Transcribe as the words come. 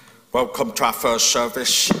Welcome to our first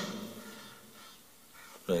service.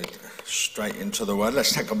 Straight into the word.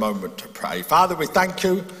 Let's take a moment to pray. Father, we thank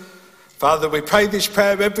you. Father, we pray this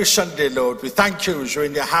prayer every Sunday, Lord. We thank you as you're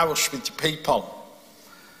in your house with your people.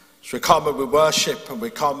 As we come and we worship and we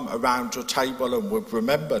come around your table and we've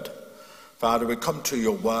remembered. Father, we come to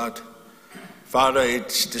your word. Father,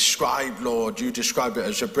 it's described, Lord, you describe it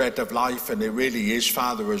as a bread of life, and it really is,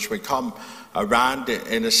 Father, as we come around it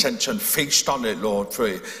in a sense and feast on it, Lord, for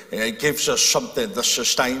it gives us something that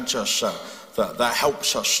sustains us, that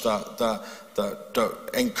helps us, that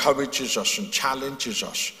encourages us and challenges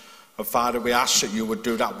us. And Father, we ask that you would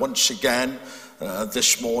do that once again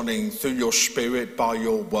this morning through your Spirit, by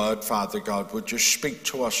your word, Father God. Would you speak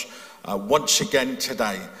to us once again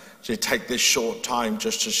today? To take this short time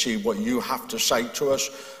just to see what you have to say to us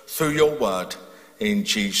through your word, in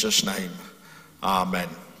Jesus' name. Amen.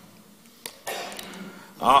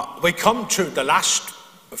 We come to the last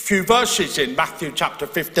few verses in Matthew chapter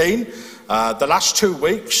 15. The last 2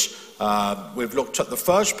 weeks, we've looked at the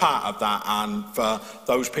first part of that, and for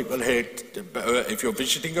those people here, if you're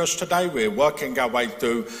visiting us today, we're working our way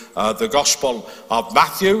through the Gospel of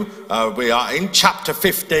Matthew. We are in chapter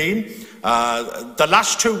 15. The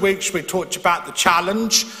last 2 weeks we talked about the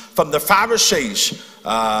challenge from the Pharisees,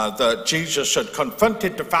 that Jesus had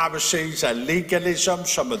confronted the Pharisees, their legalism,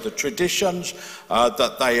 some of the traditions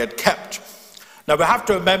that they had kept. Now we have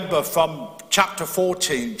to remember from chapter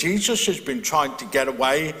 14, Jesus has been trying to get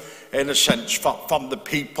away in a sense from the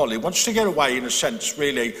people. He wants to get away in a sense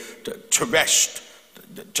really to rest,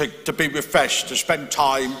 to be refreshed, to spend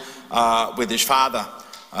time with his Father.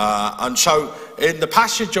 And so in the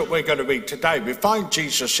passage that we're going to read today, we find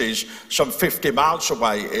Jesus is some 50 miles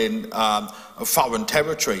away in foreign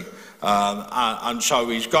territory. And so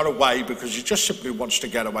he's got away because he just simply wants to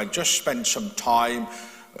get away, just spend some time,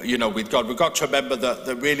 with God. We've got to remember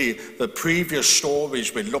that really the previous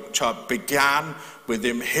stories we looked at began with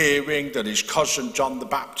him hearing that his cousin John the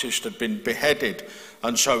Baptist had been beheaded.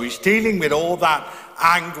 And so he's dealing with all that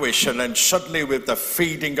anguish, and then suddenly with the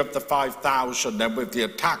feeding of the 5,000, then with the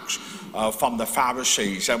attacks from the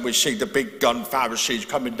Pharisees, and we see the big gun Pharisees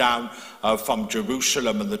coming down from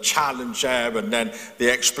Jerusalem and the challenge there, and then the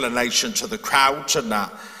explanation to the crowds and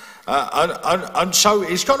that. And so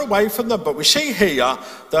he's got away from them, but we see here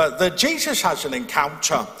that Jesus has an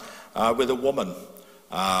encounter with a woman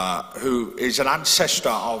who is an ancestor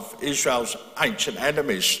of Israel's ancient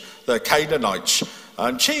enemies, the Canaanites.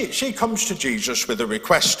 And she comes to Jesus with a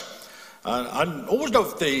request. And all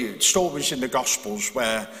of the stories in the Gospels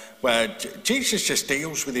where Jesus just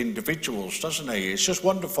deals with individuals, doesn't he? It's just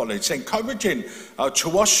wonderful. It's encouraging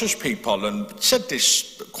to us as people. And said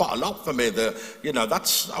this quite a lot for me, that,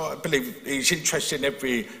 that's, I believe he's interested in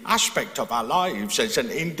every aspect of our lives. There's an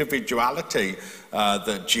individuality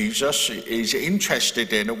that Jesus is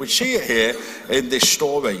interested in. And we see it here in this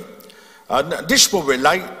story. And this will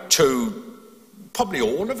relate to probably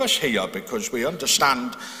all of us here, because we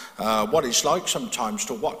understand what it's like sometimes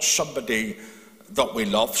to watch somebody that we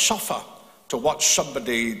love suffer, to watch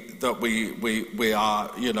somebody that we are,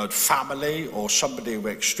 family or somebody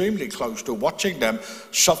we're extremely close to, watching them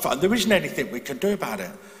suffer, and there isn't anything we can do about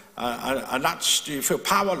it. And that's, you feel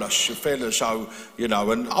powerless, you feel as though,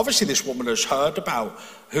 and obviously this woman has heard about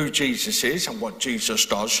who Jesus is and what Jesus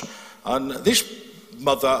does, and this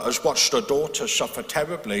mother has watched her daughter suffer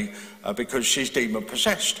terribly because she's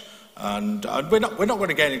demon-possessed. And we're not going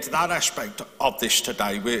to get into that aspect of this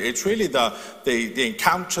today. It's really the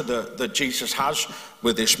encounter that Jesus has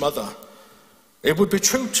with this mother. It would be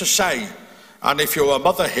true to say, and if you're a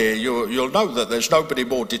mother here, you'll know that there's nobody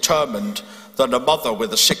more determined than a mother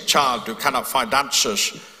with a sick child who cannot find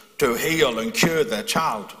answers to heal and cure their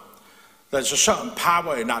child. There's a certain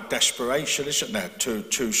power in that desperation, isn't there,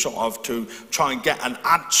 to try and get an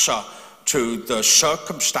answer to the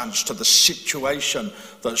circumstance, to the situation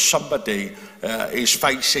that somebody is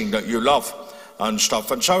facing that you love and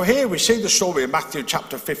stuff. And so here we see the story in Matthew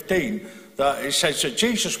chapter 15, that it says that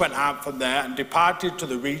Jesus went out from there and departed to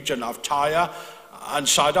the region of Tyre and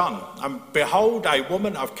Sidon. And behold, a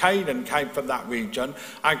woman of Canaan came from that region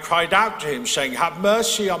and cried out to him, saying, "Have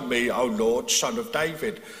mercy on me, O Lord, Son of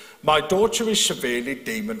David. My daughter is severely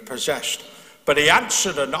demon-possessed." But he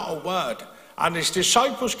answered her not a word. And his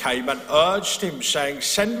disciples came and urged him, saying,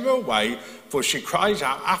 "Send her away, for she cries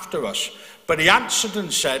out after us." But he answered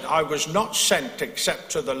and said, "I was not sent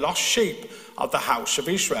except to the lost sheep of the house of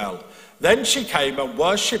Israel." Then she came and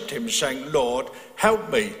worshipped him, saying, "Lord,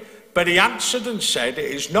 help me." But he answered and said,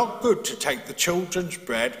 "It is not good to take the children's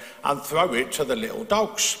bread and throw it to the little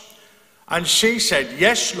dogs." And she said,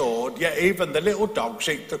 "Yes, Lord, yet even the little dogs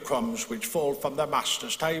eat the crumbs which fall from their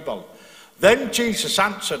master's table." Then Jesus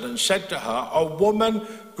answered and said to her, "O woman,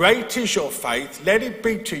 great is your faith, let it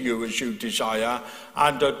be to you as you desire."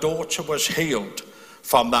 And her daughter was healed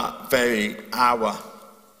from that very hour.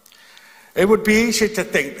 It would be easy to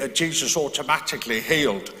think that Jesus automatically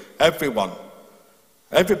healed everyone.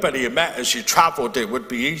 Everybody he met as he travelled, it would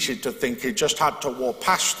be easy to think he just had to walk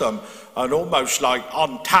past them and almost like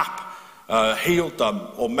on tap healed them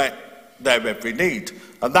or met their every need.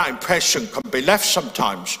 And that impression can be left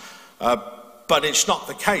sometimes, but it's not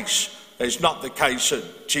the case. It's not the case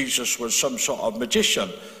that Jesus was some sort of magician,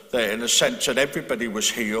 that in a sense that everybody was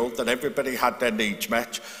healed, that everybody had their needs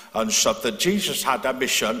met and stuff, that Jesus had a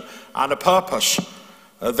mission and a purpose.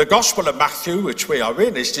 The Gospel of Matthew, which we are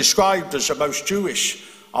in, is described as the most Jewish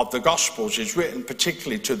of the Gospels. It's written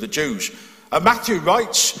particularly to the Jews. And Matthew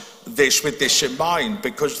writes this with this in mind,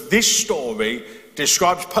 because this story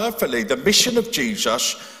describes perfectly the mission of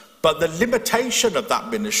Jesus, but the limitation of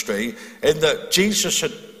that ministry in that Jesus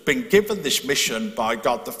had been given this mission by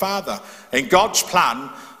God the Father. In God's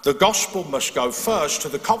plan, the gospel must go first to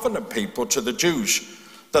the covenant people, to the Jews,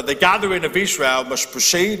 that the gathering of Israel must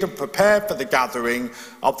proceed and prepare for the gathering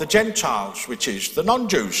of the Gentiles, which is the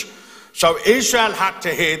non-Jews. So Israel had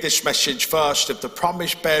to hear this message first. If the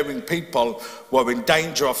promise-bearing people were in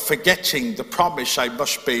danger of forgetting the promise, they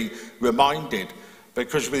must be reminded,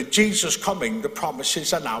 because with Jesus coming, the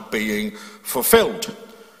promises are now being fulfilled.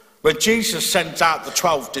 When Jesus sends out the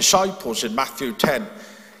 12 disciples in Matthew 10,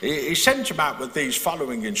 he sends them out with these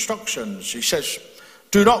following instructions. He says,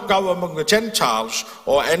 "Do not go among the Gentiles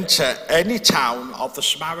or enter any town of the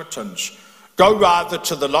Samaritans. Go rather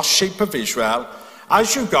to the lost sheep of Israel.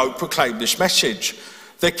 As you go, proclaim this message.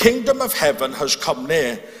 The kingdom of heaven has come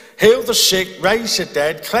near. Heal the sick, raise the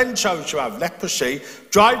dead, cleanse those who have leprosy,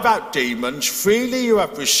 drive out demons. Freely you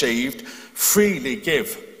have received, freely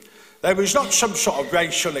give." There is not some sort of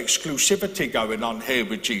racial exclusivity going on here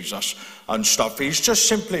with Jesus and stuff. He's just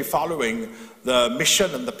simply following the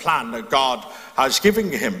mission and the plan that God has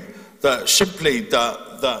given him. Simply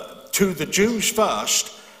to the Jews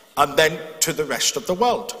first and then to the rest of the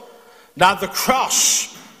world. Now the cross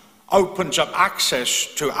opens up access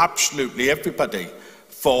to absolutely everybody.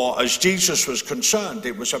 For as Jesus was concerned,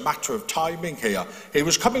 it was a matter of timing here. He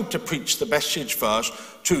was coming to preach the message first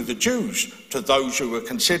to the Jews, to those who were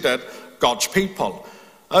considered God's people.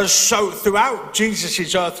 So throughout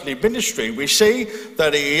Jesus' earthly ministry, we see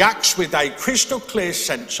that he acts with a crystal clear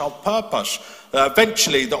sense of purpose.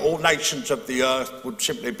 Eventually, that all nations of the earth would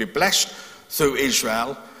simply be blessed through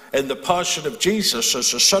Israel, in the person of Jesus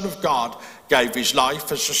as the Son of God gave his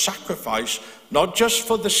life as a sacrifice, not just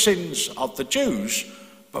for the sins of the Jews,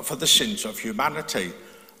 but for the sins of humanity.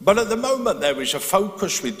 But at the moment, there is a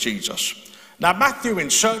focus with Jesus. Now, Matthew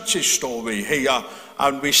inserts his story here,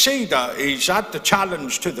 and we see that he's had the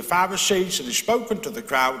challenge to the Pharisees and he's spoken to the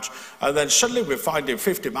crowds, and then suddenly we find him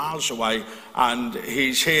 50 miles away, and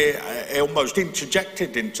he's here almost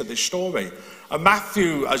interjected into this story. And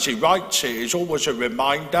Matthew, as he writes it, is always a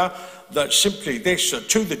reminder that simply this, that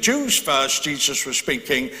to the Jews first, Jesus was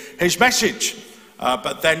speaking his message.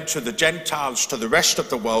 But then to the Gentiles, to the rest of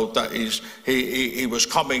the world, that he was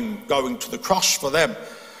going to the cross for them.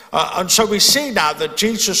 And so we see now that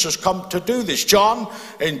Jesus has come to do this.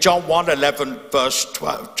 In John 1:11, verse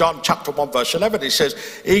 12, John chapter 1, verse 11, he says,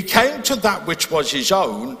 "He came to that which was his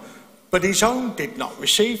own, but his own did not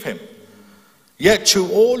receive him. Yet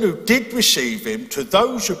to all who did receive him, to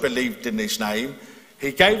those who believed in his name,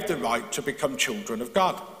 he gave the right to become children of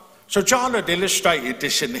God." So John had illustrated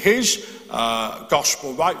this in his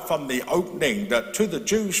gospel right from the opening, that to the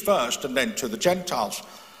Jews first and then to the Gentiles.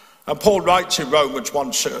 And Paul writes in Romans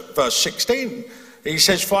 1 verse 16, he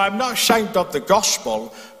says, "For I am not ashamed of the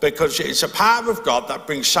gospel, because it is a power of God that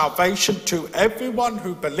brings salvation to everyone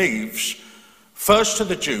who believes, first to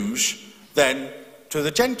the Jews, then to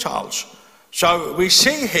the Gentiles." So we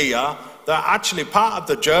see here that actually part of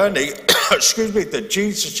the journey, that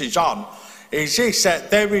Jesus is on, is this,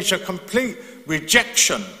 that there is a complete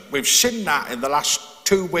rejection. We've seen that in the last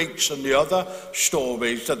 2 weeks and the other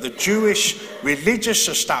stories, that the Jewish religious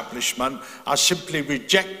establishment are simply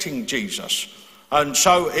rejecting Jesus. And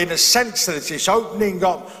so in a sense, there's this opening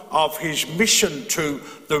up of his mission to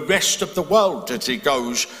the rest of the world as he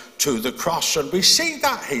goes to the cross. And we see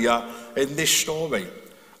that here in this story.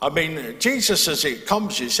 I mean, Jesus, as it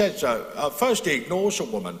comes, he says, first he ignores a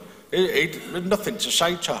woman. He had nothing to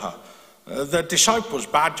say to her. The disciples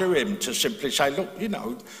badger him to simply say, "Look,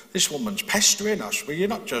 this woman's pestering us. Will you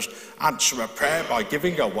not just answer her prayer by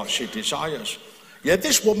giving her what she desires?" Yeah,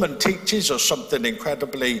 this woman teaches us something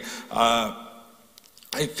incredibly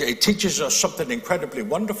it teaches us something incredibly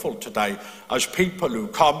wonderful today as people who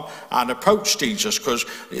come and approach Jesus, because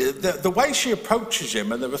the way she approaches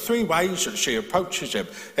him, and there are three ways that she approaches him,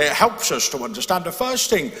 it helps us to understand. The first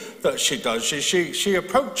thing that she does is she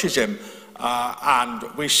approaches him and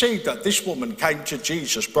we see that this woman came to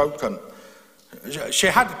Jesus broken. She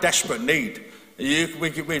had a desperate need.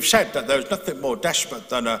 We've said that there's nothing more desperate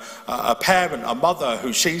than a parent, a mother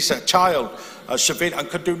who sees their child severe and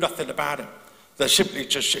can do nothing about it. They're simply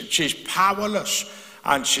she's powerless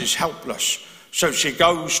and she's helpless. So she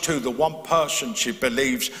goes to the one person she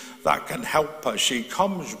believes that can help her. She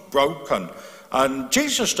comes broken, and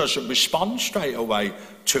Jesus doesn't respond straight away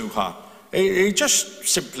to her. He just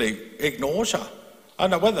simply ignores her. I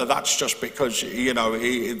don't know whether that's just because,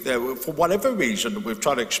 for whatever reason, we've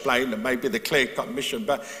tried to explain that maybe the clear-cut mission,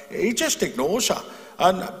 but he just ignores her.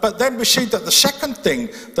 But then we see that the second thing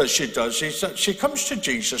that she does is that she comes to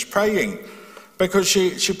Jesus praying, because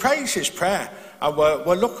she prays his prayer. And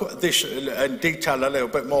we'll look at this in detail a little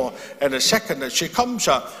bit more in a second. As she comes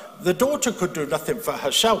up, the daughter could do nothing for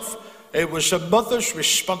herself. It was the mother's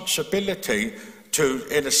responsibility to,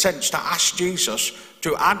 in a sense, to ask Jesus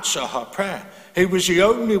to answer her prayer. He was the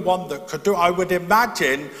only one that could do it. I would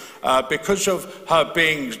imagine, because of her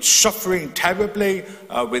suffering terribly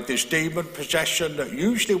with this demon possession, that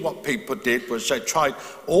usually what people did was they tried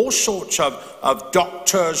all sorts of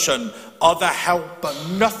doctors and other help, but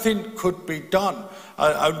nothing could be done.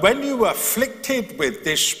 And when you were afflicted with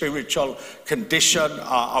this spiritual condition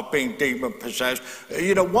of being demon possessed,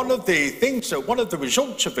 one of the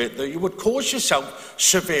results of it, that you would cause yourself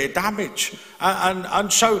severe damage.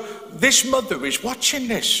 And so this mother is watching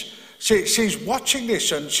this. She's watching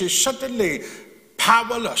this, and she's suddenly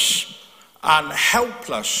powerless and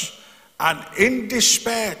helpless and in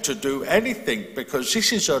despair to do anything, because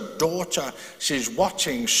this is her daughter. She's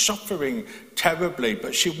watching, suffering terribly,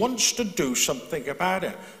 but she wants to do something about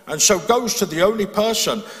it. And so goes to the only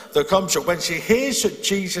person that comes up. When she hears that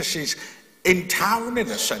Jesus is in town, in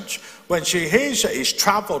a sense, when she hears that he's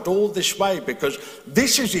travelled all this way, because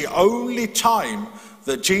this is the only time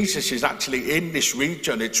that Jesus is actually in this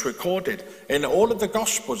region. It's recorded in all of the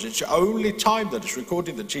Gospels. It's the only time that it's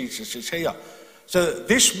recorded that Jesus is here. So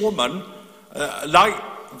this woman, like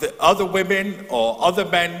the other women or other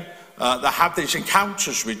men that have these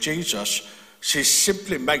encounters with Jesus, she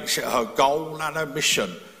simply makes it her goal and her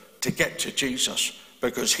mission to get to Jesus,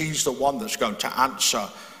 because he's the one that's going to answer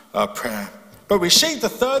her prayer. But we see the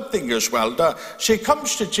third thing as well, that she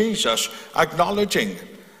comes to Jesus acknowledging.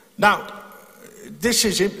 Now, this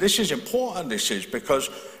is important, because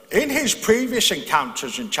in his previous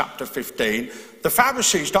encounters in chapter 15, the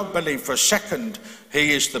Pharisees don't believe for a second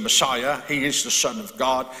he is the Messiah, he is the Son of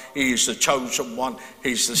God, he is the chosen one,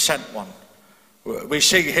 he's the sent one. We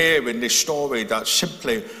see here in this story that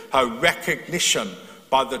simply her recognition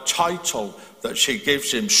by the title that she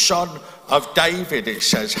gives him, Son of David, it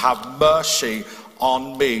says, have mercy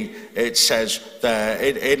on me, it says there.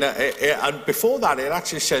 And before that, it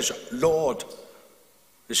actually says, Lord.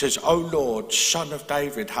 It says, O Lord, Son of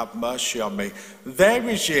David, have mercy on me. There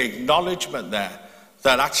is the acknowledgement there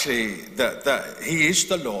that actually that he is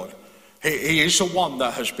the Lord. He is the one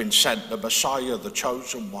that has been sent, the Messiah, the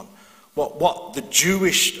chosen one. What the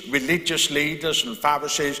Jewish religious leaders and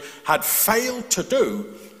Pharisees had failed to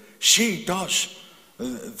do, she does.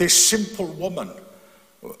 This simple woman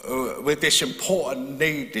with this important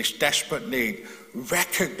need, this desperate need,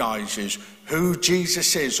 recognizes who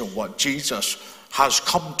Jesus is and what Jesus has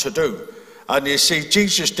come to do. And you see,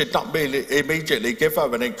 Jesus did not immediately give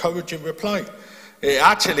her an encouraging reply.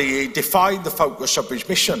 He defined the focus of his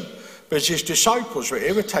mission, because his disciples were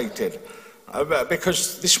irritated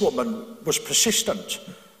because this woman was persistent.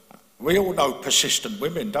 We all know persistent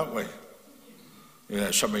women, don't we?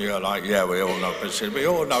 Yeah, some of you are like, yeah, we all know persistent. We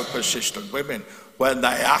all know persistent women. When they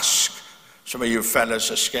ask, some of you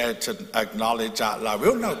fellas are scared to acknowledge that loud. We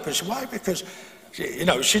all know persistent. Why? Because,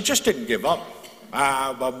 she just didn't give up.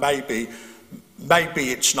 Well, maybe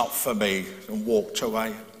it's not for me, and walked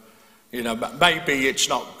away. Maybe it's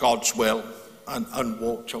not God's will, and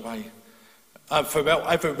walked away. And for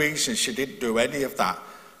whatever reason, she didn't do any of that.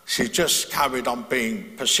 She just carried on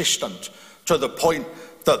being persistent, to the point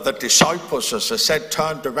that the disciples, as I said,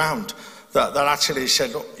 turned around. That actually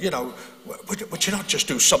said, would you not just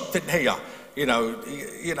do something here? Get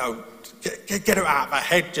her out of her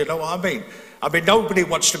head, you know what I mean? I mean, nobody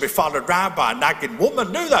wants to be followed around by a nagging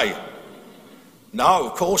woman, do they? No,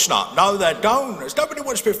 of course not. No, they don't. Nobody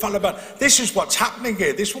wants to be followed by. This is what's happening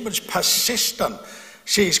here. This woman's persistent.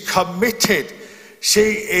 She's committed. She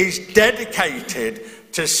is dedicated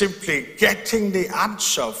to simply getting the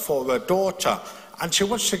answer for her daughter, and she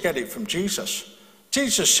wants to get it from Jesus.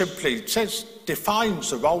 Jesus simply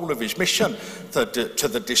defines the role of his mission to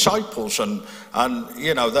the disciples, and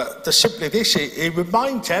you know, simply this, he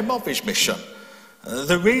reminds them of his mission,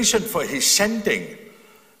 the reason for his sending.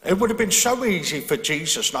 It would have been so easy for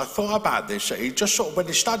Jesus, and I thought about this, that he just sort of, when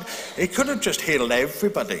he started, he could have just healed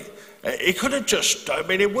everybody. He could have just, I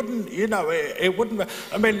mean, it wouldn't, you know, it wouldn't,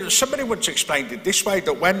 I mean, somebody once explained it this way,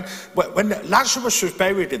 that when Lazarus was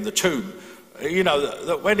buried in the tomb, you know,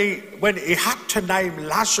 that when he had to name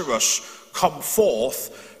Lazarus come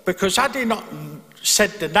forth, because had he not said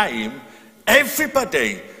the name,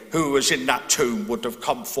 everybody who was in that tomb would have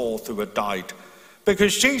come forth who had died.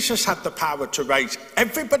 Because Jesus had the power to raise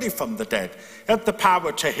everybody from the dead. He had the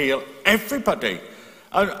power to heal everybody.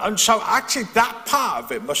 And so actually that part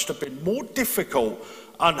of it must have been more difficult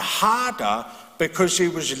and harder, because he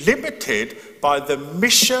was limited by the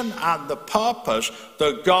mission and the purpose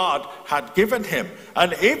that God had given him.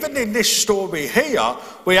 And even in this story here,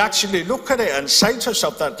 we actually look at it and say to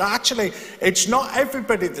ourselves that actually it's not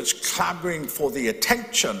everybody that's clamoring for the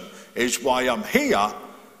attention is why I'm here.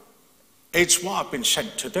 It's what I've been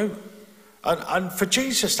sent to do. And for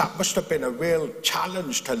Jesus, that must have been a real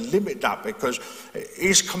challenge to limit that, because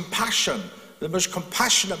his compassion, the most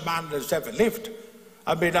compassionate man that's ever lived.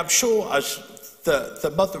 I mean, I'm sure as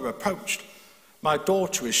the mother approached, my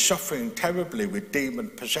daughter is suffering terribly with demon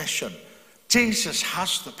possession. Jesus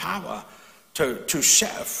has the power to set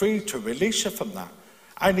her free, to release her from that.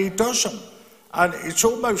 And he doesn't. And it's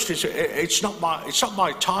almost, it's not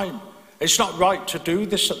my time. It's not right to do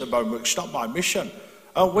this at the moment. It's not my mission.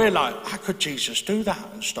 And we're like, how could Jesus do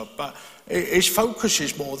that and stuff? But his focus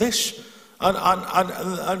is more this.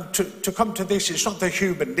 And to come to this, it's not the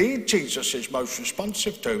human need Jesus is most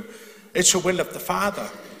responsive to. It's the will of the Father,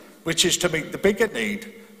 which is to meet the bigger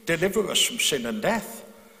need, deliver us from sin and death.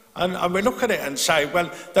 And we look at it and say,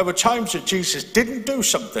 well, there were times that Jesus didn't do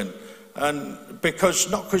something, and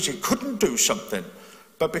not because he couldn't do something,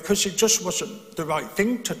 but because it just wasn't the right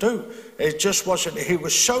thing to do. It just wasn't. He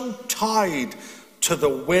was so tied to the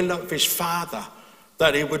will of his Father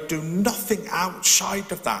that he would do nothing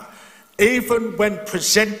outside of that. Even when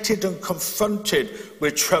presented and confronted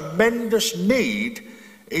with tremendous need,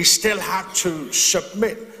 he still had to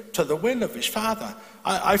submit to the will of his Father.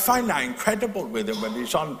 I find that incredible with him when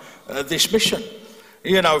he's on this mission.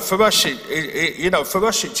 You know, for us,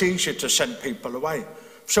 it's easier to send people away.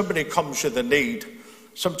 If somebody comes with a need,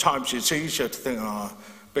 sometimes it's easier to think,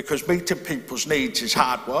 because meeting people's needs is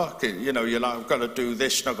hard work. You know, you're like, I've got to do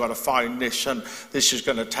this, and I've got to find this, and this is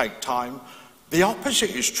going to take time. The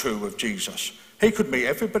opposite is true of Jesus. He could meet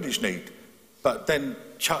everybody's need, but then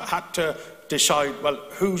had to decide, well,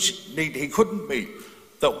 whose need he couldn't meet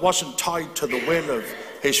that wasn't tied to the will of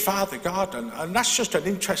his Father God. And that's just an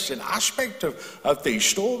interesting aspect of these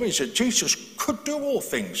stories, that Jesus could do all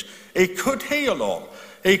things. He could heal all.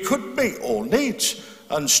 He could meet all needs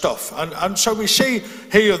and stuff. And so we see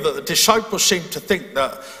here that the disciples seem to think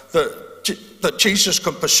that Jesus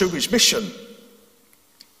can pursue his mission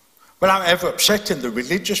without ever upsetting the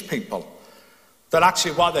religious people. That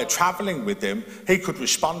actually while they're travelling with him, he could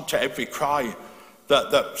respond to every cry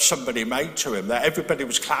that somebody made to him, that everybody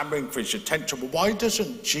was clamouring for his attention. Well, why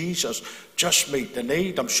doesn't Jesus just meet the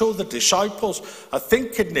need? I'm sure the disciples are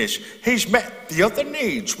thinking this. He's met the other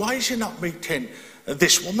needs. Why is he not meeting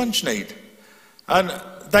this woman's need? And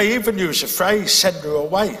they even use the phrase, send her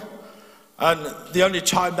away. And the only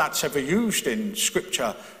time that's ever used in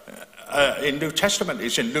Scripture, in New Testament,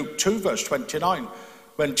 is in Luke 2, verse 29,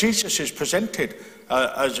 when Jesus is presented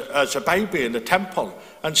as a baby in the temple,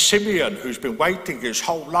 and Simeon, who's been waiting his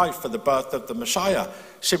whole life for the birth of the Messiah,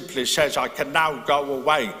 simply says, I can now go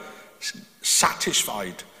away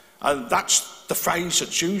satisfied. And that's the phrase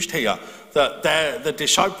that's used here, that the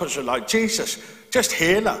disciples are like, Jesus, just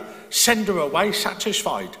heal her, send her away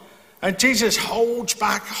satisfied. And Jesus holds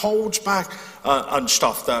back and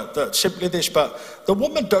stuff, that simply this. But the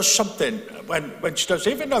woman does something when she does,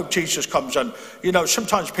 even though Jesus comes and, you know,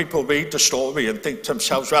 sometimes people read the story and think to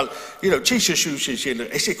themselves, well, you know, Jesus uses, you know,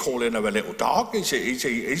 is he calling her a little dog? Is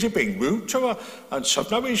he being rude to her? And stuff.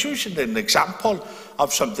 No, he's using an example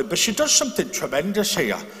of something. But she does something tremendous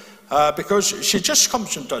here, because she just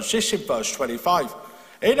comes and does this in verse 25.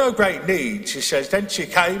 In her great need, she says, then she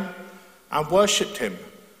came and worshipped him,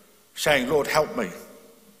 saying, Lord, help me.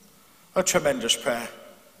 A tremendous prayer.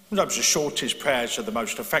 Sometimes the shortest prayers are the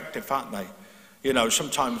most effective, aren't they? You know,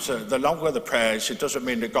 sometimes the longer the prayers, it doesn't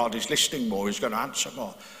mean that God is listening more, he's going to answer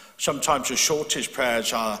more. Sometimes the shortest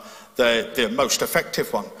prayers are the most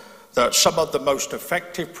effective one. that some of the most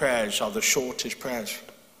effective prayers are the shortest prayers.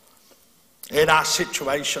 In our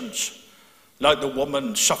situations, like the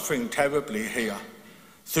woman suffering terribly here,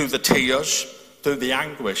 through the tears, through the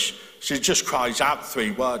anguish, she just cries out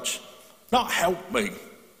 3 words. Not help me.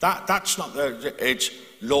 That's not it's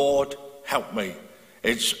Lord, help me.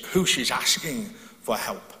 It's who she's asking for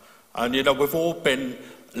help. And we've all been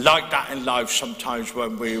like that in life sometimes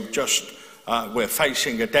when we're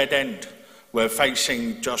facing a dead end. We're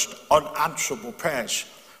facing just unanswerable prayers.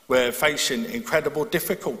 We're facing incredible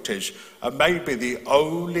difficulties. And maybe the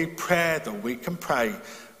only prayer that we can pray,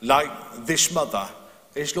 like this mother,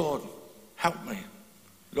 is, Lord, help me.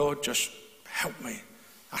 Lord, just help me.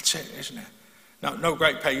 That's it, isn't it? No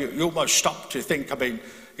great prayer. You almost stop to think,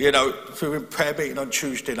 if we're in prayer meeting on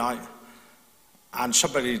Tuesday night and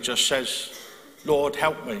somebody just says, Lord,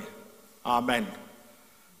 help me, amen,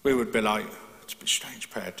 we would be like, it's a bit strange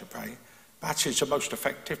prayer to pray. But actually, it's the most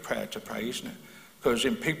effective prayer to pray, isn't it? Because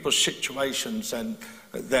in people's situations and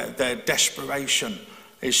their desperation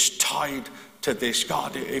is tied to this.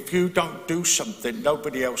 God, if you don't do something,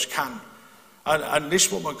 nobody else can. And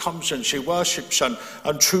this woman comes and she worships,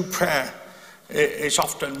 and true prayer is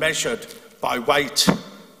often measured by weight,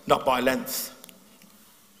 not by length.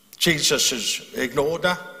 Jesus has ignored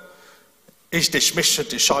her. He's dismissed the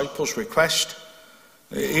disciples' request.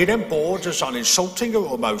 He then borders on insulting her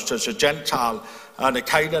almost as a Gentile and a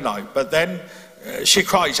Canaanite. But then she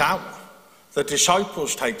cries out. The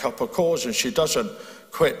disciples take up her cause and she doesn't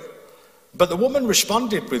quit. But the woman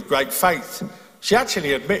responded with great faith. She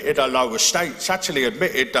actually admitted her low estate. She actually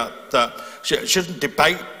admitted that she doesn't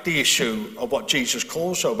debate the issue of what Jesus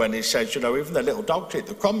calls her when he says, even the little dog eat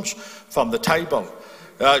the crumbs from the table.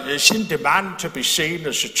 She didn't demand to be seen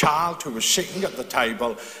as a child who was sitting at the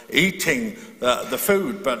table eating the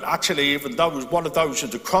food, but actually even though one of those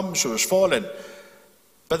of the crumbs was falling.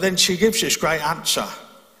 But then she gives this great answer.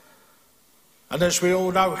 And as we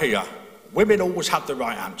all know here, women always have the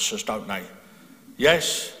right answers, don't they?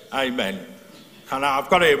 Yes, amen. And I've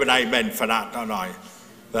got to hear an amen for that, don't I?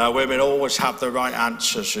 Women always have the right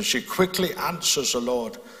answers. And she quickly answers the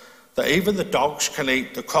Lord that even the dogs can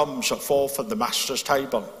eat the crumbs that fall from the master's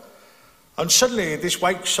table. And suddenly this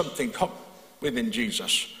wakes something up within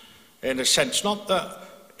Jesus, in a sense, not that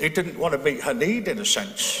he didn't want to meet her need, in a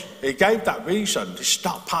sense. He gave that reason. It's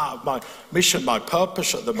not part of my mission, my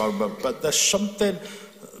purpose at the moment, but there's something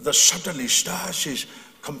that suddenly stirs his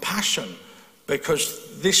compassion,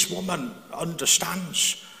 because this woman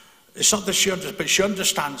understands. It's not that she understands, but she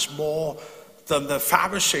understands more than the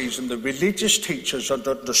Pharisees and the religious teachers had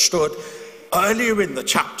understood earlier in the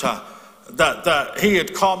chapter, that he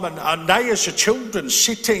had come and they as the children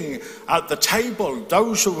sitting at the table,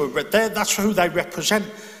 those who were there, that's who they represent.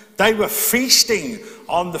 They were feasting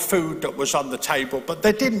on the food that was on the table, but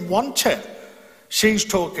they didn't want it. She's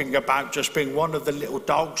talking about just being one of the little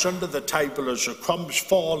dogs under the table as the crumbs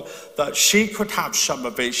fall, that she could have some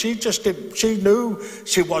of it. She knew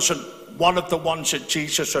she wasn't one of the ones that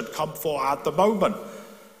Jesus had come for at the moment,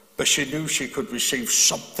 but she knew she could receive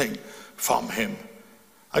something from him.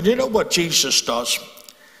 And you know what Jesus does?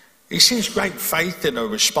 He sees great faith in her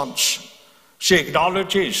response. She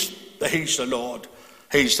acknowledges that he's the Lord,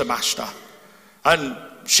 he's the Master. And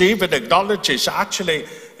she even acknowledges that actually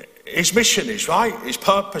his mission is right, his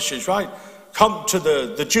purpose is right. Come to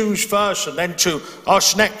the Jews first and then to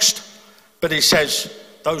us next. But he says,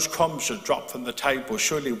 those crumbs that drop from the table,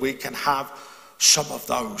 surely we can have some of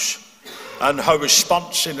those. And her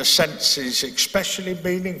response, in a sense, is especially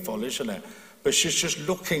meaningful, isn't it? But she's just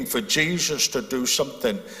looking for Jesus to do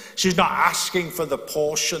something. She's not asking for the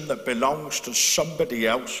portion that belongs to somebody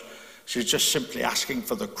else. She's just simply asking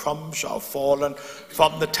for the crumbs that have fallen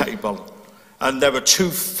from the table. And there are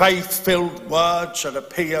 2 faith-filled words that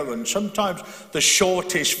appear, and sometimes the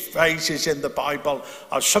shortest phrases in the Bible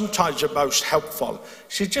are sometimes the most helpful.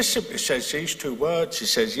 She just simply says these 2 words. She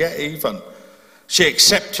says, yet even. She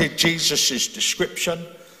accepted Jesus' description.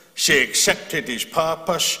 She accepted his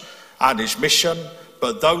purpose and his mission.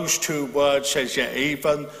 But those 2 words says, yet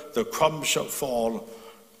even, the crumbs that fall,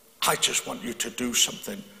 I just want you to do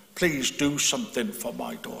something. Please do something for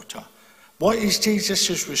my daughter. What is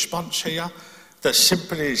Jesus' response here? That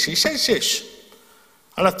simply is, he says this,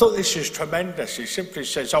 and I thought this is tremendous. He simply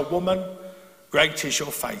says, oh woman, great is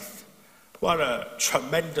your faith. What a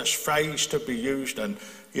tremendous phrase to be used. And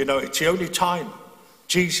it's the only time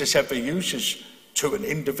Jesus ever uses to an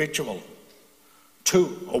individual,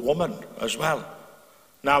 to a woman as well.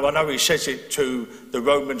 Now I know he says it to the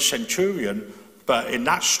Roman centurion, but in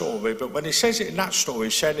that story, but when he says it in that story,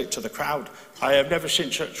 he said it to the crowd. I have never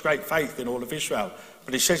seen such great faith in all of Israel.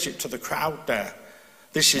 But he says it to the crowd there.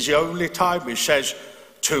 This is the only time he says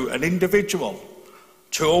to an individual,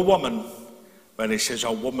 to a woman, when he says,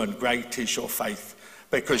 "Oh woman, great is your faith,"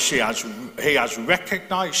 because he has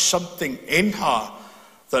recognized something in her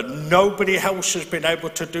that nobody else has been able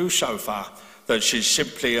to do so far, that she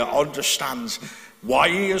simply understands why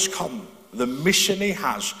he has come, the mission he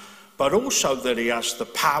has, but also that he has the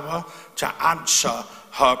power to answer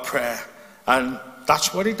her prayer. And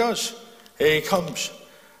that's what he does. Here he comes.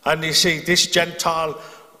 And you see, this Gentile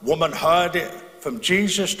woman heard it from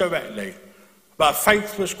Jesus directly. But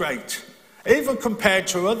faith was great. Even compared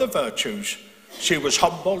to other virtues, she was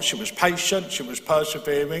humble, she was patient, she was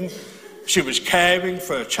persevering, she was caring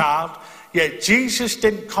for a child. Yet Jesus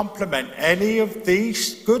didn't compliment any of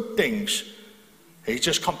these good things. He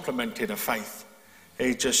just complimented her faith.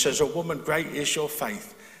 He just says, "A woman, great is your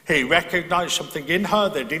faith." He recognized something in her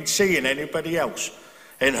they didn't see in anybody else.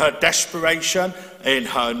 In her desperation, in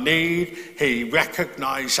her need, he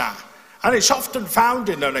recognized that. And it's often found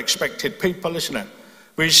in unexpected people, isn't it?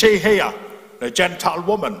 We see here a Gentile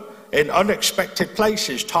woman in unexpected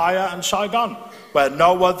places, Tyre and Sidon, where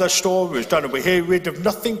no other story is done. And we hear rid of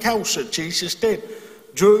nothing else that Jesus did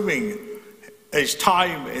during his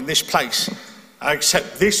time in this place,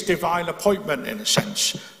 except this divine appointment, in a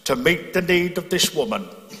sense, to meet the need of this woman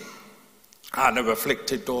and her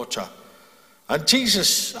afflicted daughter. And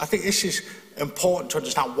Jesus, I think this is important to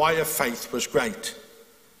understand why her faith was great.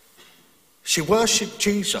 She worshipped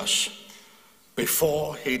Jesus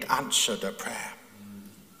before he'd answered her prayer.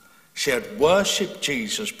 She had worshipped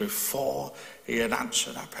Jesus before he had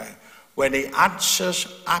answered her prayer. When he answers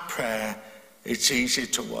our prayer, it's easy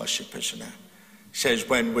to worship, isn't it? He says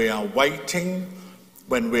when we are waiting,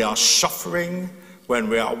 when we are suffering, when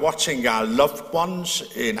we are watching our loved ones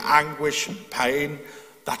in anguish and pain,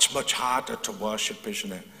 that's much harder to worship,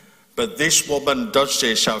 isn't it? But this woman does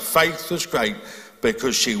this. Her faith was great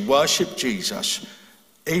because she worshipped Jesus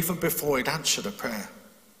even before he'd answered her prayer.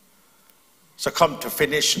 So I come to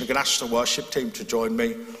finish, and I'm going to ask the worship team to join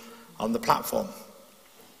me on the platform.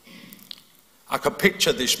 I can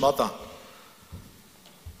picture this mother.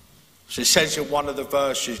 She says in one of the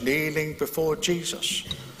verses, kneeling before Jesus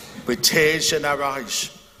with tears in her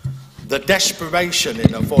eyes, the desperation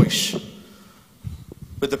in her voice,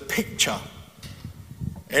 with a picture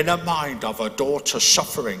in her mind of her daughter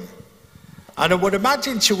suffering. And I would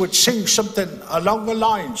imagine she would sing something along the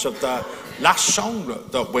lines of the last song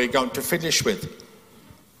that we're going to finish with.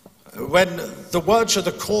 When the words of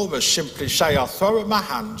the chorus simply say, "I throw up my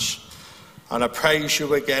hands and I praise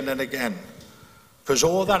you again and again, because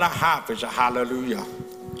all that I have is a hallelujah.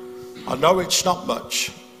 I know it's not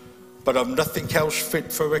much, but I've nothing else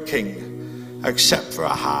fit for a king except for a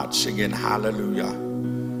heart singing hallelujah."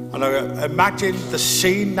 And I imagine the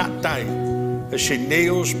scene that day as she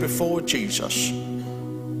kneels before Jesus.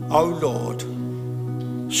 "Oh Lord,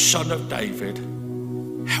 Son of David,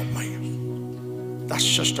 help me." That's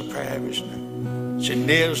just a prayer, isn't it? She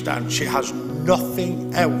kneels down. She has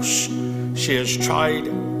nothing else. She has tried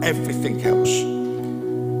everything else.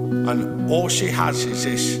 And all she has is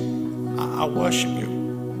this: I worship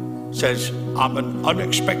you. Says, I'm an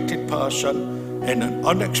unexpected person in an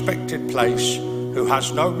unexpected place who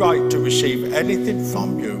has no right to receive anything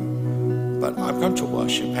from you, but I'm going to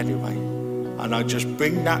worship anyway. And I just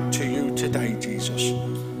bring that to you today, Jesus.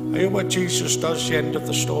 You hear what Jesus does at the end of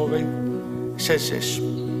the story? He says this: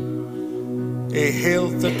 he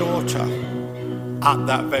healed the daughter at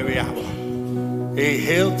that very hour. He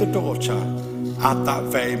healed the daughter at that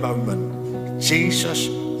very moment. Jesus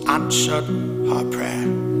answered her prayer.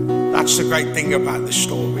 That's the great thing about this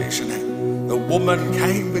story, isn't it? The woman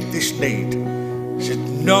came with this need. She had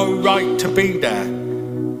no right to be there.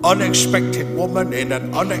 Unexpected woman in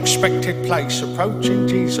an unexpected place approaching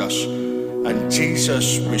Jesus. And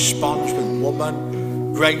Jesus responds with,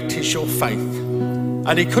 "Woman, great is your faith."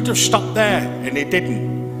 And he could have stopped there, and he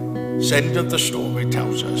didn't. The end of the story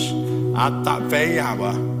tells us, at that very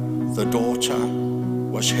hour, the daughter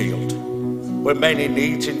was healed. With many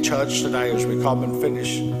needs in church today as we come and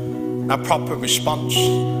finish. A proper response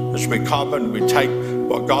as we come and we take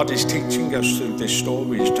what God is teaching us through this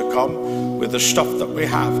story is to come with the stuff that we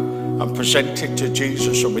have and present it to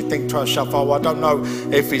Jesus. And we think to ourselves, oh, I don't know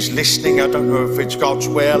if he's listening. I don't know if it's God's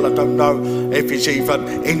will. I don't know if he's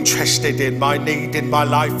even interested in my need in my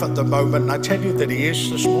life at the moment. And I tell you that he is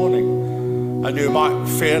this morning. And you might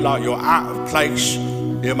feel like you're out of place.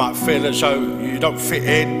 You might feel as though you don't fit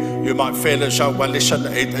in. You might feel as though, well, listen,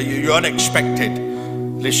 you're unexpected.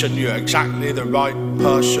 Listen, you're exactly the right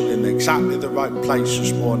person in exactly the right place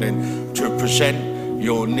this morning to present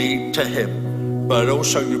your need to him. But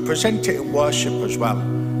also you present it in worship as well.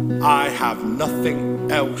 I have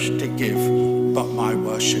nothing else to give but my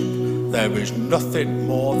worship. There is nothing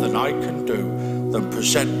more that I can do than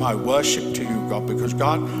present my worship to you, God, because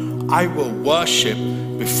God, I will worship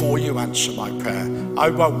before you answer my prayer. I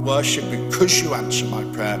won't worship because you answer my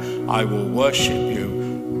prayer. I will worship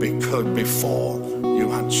you because before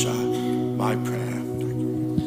you answer